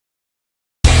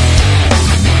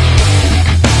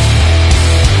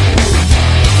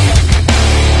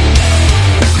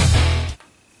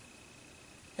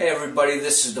everybody?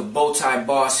 This is the Bowtie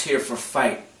Boss here for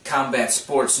Fight Combat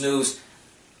Sports News.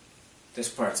 This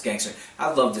part's gangster.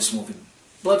 I love this movie.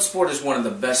 Bloodsport is one of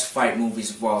the best fight movies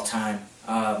of all time.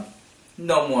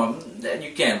 No more.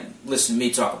 You can't listen to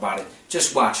me talk about it.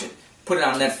 Just watch it. Put it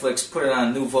on Netflix. Put it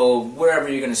on Nouveau. Wherever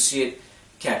you're going to see it,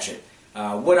 catch it.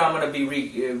 What I'm going to be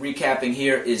recapping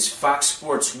here is Fox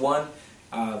Sports 1.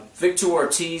 Victor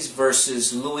Ortiz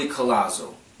versus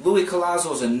Collazo.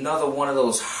 Collazo is another one of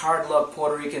those hard-luck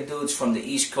Puerto Rican dudes from the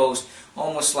East Coast,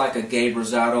 almost like a Gabe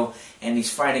Rosado, and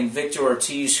he's fighting Victor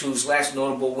Ortiz, whose last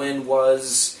notable win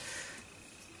was,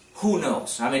 who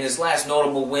knows? I mean, his last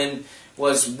notable win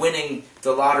was winning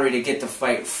the lottery to get to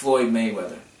fight Floyd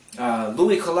Mayweather.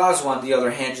 Collazo, on the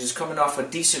other hand, is coming off a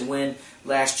decent win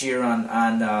last year on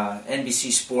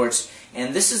NBC Sports,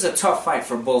 and this is a tough fight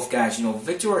for both guys. You know,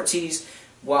 Victor Ortiz,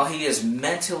 while he is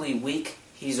mentally weak,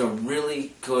 he's a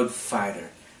really good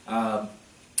fighter.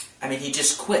 I mean, he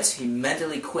just quits. He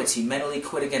mentally quits. He mentally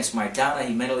quit against Maidana.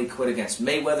 He mentally quit against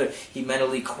Mayweather. He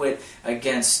mentally quit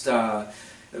against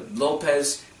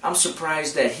Lopez. I'm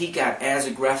surprised that he got as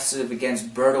aggressive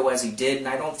against Berto as he did, and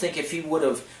I don't think if he would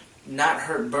have not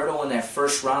hurt Berto in that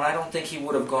first round, I don't think he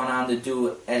would have gone on to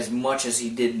do as much as he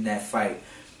did in that fight.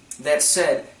 That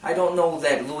said, I don't know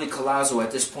that Collazo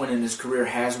at this point in his career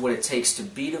has what it takes to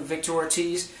beat a Victor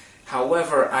Ortiz.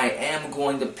 However, I am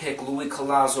going to pick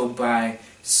Collazo by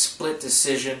split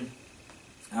decision.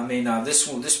 I mean,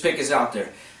 this pick is out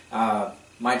there.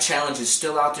 My challenge is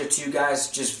still out there to you guys.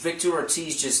 Just Victor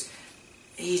Ortiz,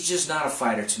 he's just not a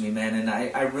fighter to me, man. And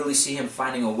I really see him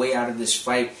finding a way out of this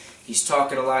fight. He's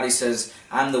talking a lot. He says,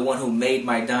 I'm the one who made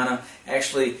Maidana.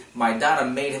 Actually,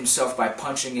 Maidana made himself by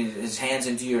punching his hands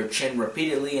into your chin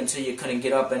repeatedly until you couldn't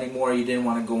get up anymore. You didn't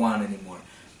want to go on anymore.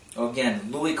 Again,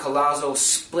 Collazo,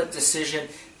 split decision,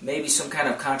 maybe some kind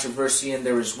of controversy in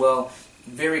there as well.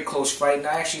 Very close fight, and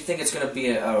I actually think it's going to be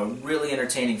a really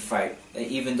entertaining fight,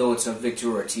 even though it's a Victor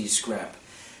Ortiz scrap.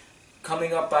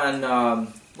 Coming up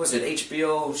on, was it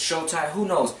HBO, Showtime, who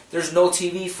knows? There's no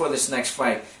TV for this next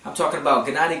fight. I'm talking about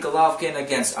Genady Golovkin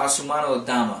against Osumano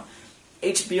Adama.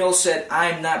 HBO said,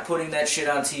 I'm not putting that shit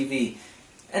on TV,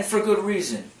 and for good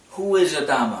reason. Who is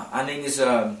Adama? I mean,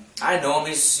 I know him.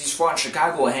 He's fought in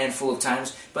Chicago a handful of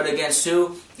times, but against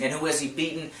who? And who has he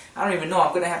beaten? I don't even know. I'm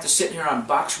going to have to sit here on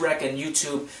BoxRec and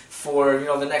YouTube for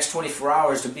the next 24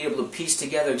 hours to be able to piece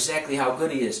together exactly how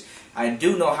good he is. I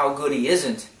do know how good he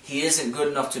isn't. He isn't good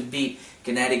enough to beat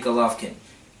Genady Golovkin.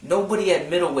 Nobody at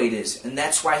middleweight is, and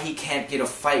that's why he can't get a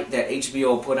fight that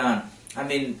HBO put on. I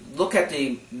mean, look at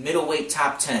the middleweight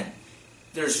top 10.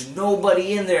 There's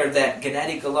nobody in there that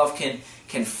Genady Golovkin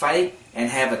can fight and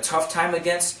have a tough time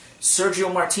against.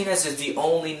 Sergio Martinez is the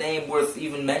only name worth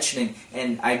even mentioning,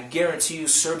 and I guarantee you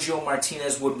Sergio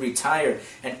Martinez would retire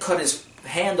and cut his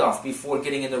hand off before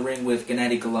getting in the ring with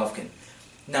Genady Golovkin.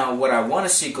 Now, what I want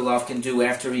to see Golovkin do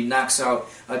after he knocks out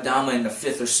Adama in the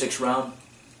 5th or 6th round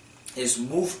is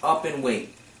move up in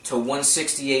weight to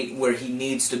 168 where he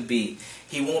needs to be.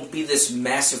 He won't be this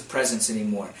massive presence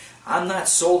anymore. I'm not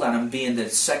sold on him being the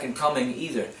second coming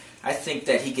either. I think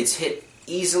that he gets hit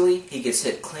easily, he gets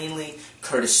hit cleanly.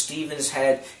 Curtis Stevens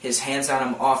had his hands on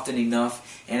him often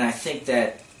enough, and I think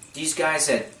that these guys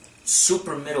at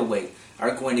super middleweight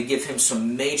are going to give him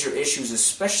some major issues,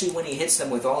 especially when he hits them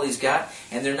with all he's got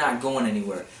and they're not going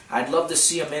anywhere. I'd love to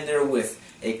see him in there with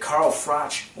a Carl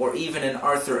Froch or even an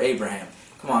Arthur Abraham.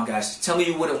 Come on, guys. Tell me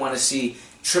you wouldn't want to see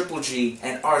Triple G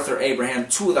and Arthur Abraham,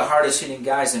 two of the hardest hitting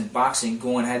guys in boxing,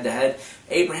 going head to head.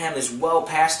 Abraham is well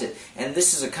past it, and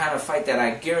this is a kind of fight that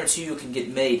I guarantee you can get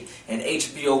made, and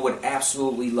HBO would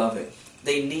absolutely love it.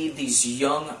 They need these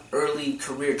young, early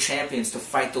career champions to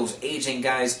fight those aging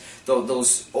guys,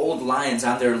 those old lions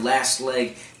on their last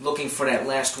leg, looking for that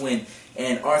last win.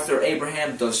 And Arthur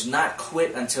Abraham does not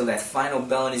quit until that final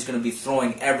bell, and he's going to be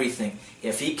throwing everything.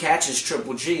 If he catches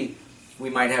Triple G, we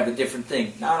might have a different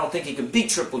thing. Now, I don't think he could beat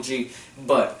Triple G,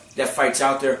 but that fight's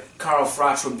out there. Carl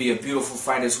Froch would be a beautiful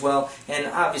fight as well. And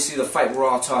obviously the fight we're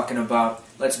all talking about,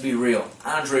 let's be real,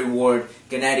 Andre Ward,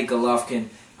 Genady Golovkin.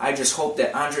 I just hope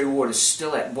that Andre Ward is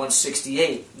still at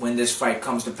 168 when this fight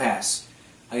comes to pass.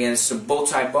 Again, it's the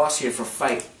Bowtie Boss here for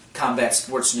Fight Combat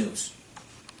Sports News.